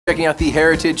Checking out the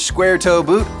Heritage Square Toe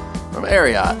Boot from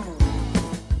Ariat.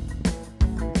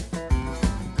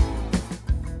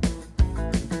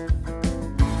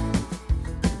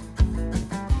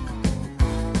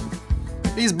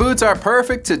 These boots are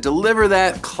perfect to deliver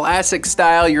that classic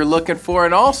style you're looking for,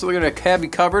 and also they're going to have you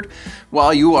covered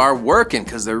while you are working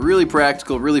because they're really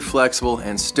practical, really flexible,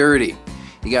 and sturdy.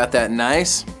 You got that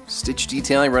nice stitch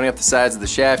detailing running up the sides of the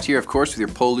shaft here, of course, with your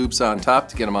pull loops on top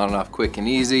to get them on and off quick and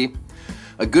easy.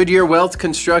 A Goodyear welt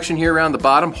construction here around the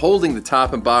bottom, holding the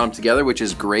top and bottom together, which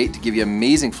is great to give you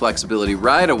amazing flexibility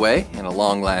right away and a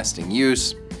long-lasting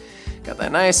use. Got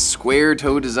that nice square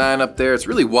toe design up there. It's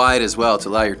really wide as well to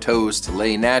allow your toes to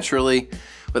lay naturally.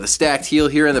 With a stacked heel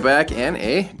here in the back and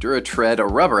a DuraTread, a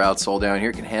rubber outsole down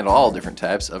here, can handle all different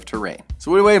types of terrain.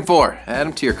 So what are you waiting for? Add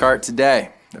them to your cart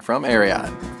today. They're from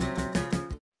Ariat.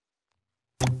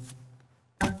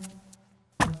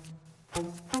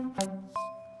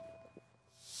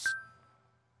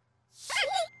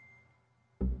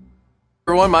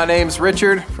 Everyone, my name's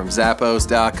Richard from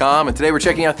Zappos.com, and today we're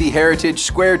checking out the Heritage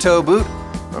Square Toe Boot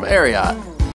from Ariat.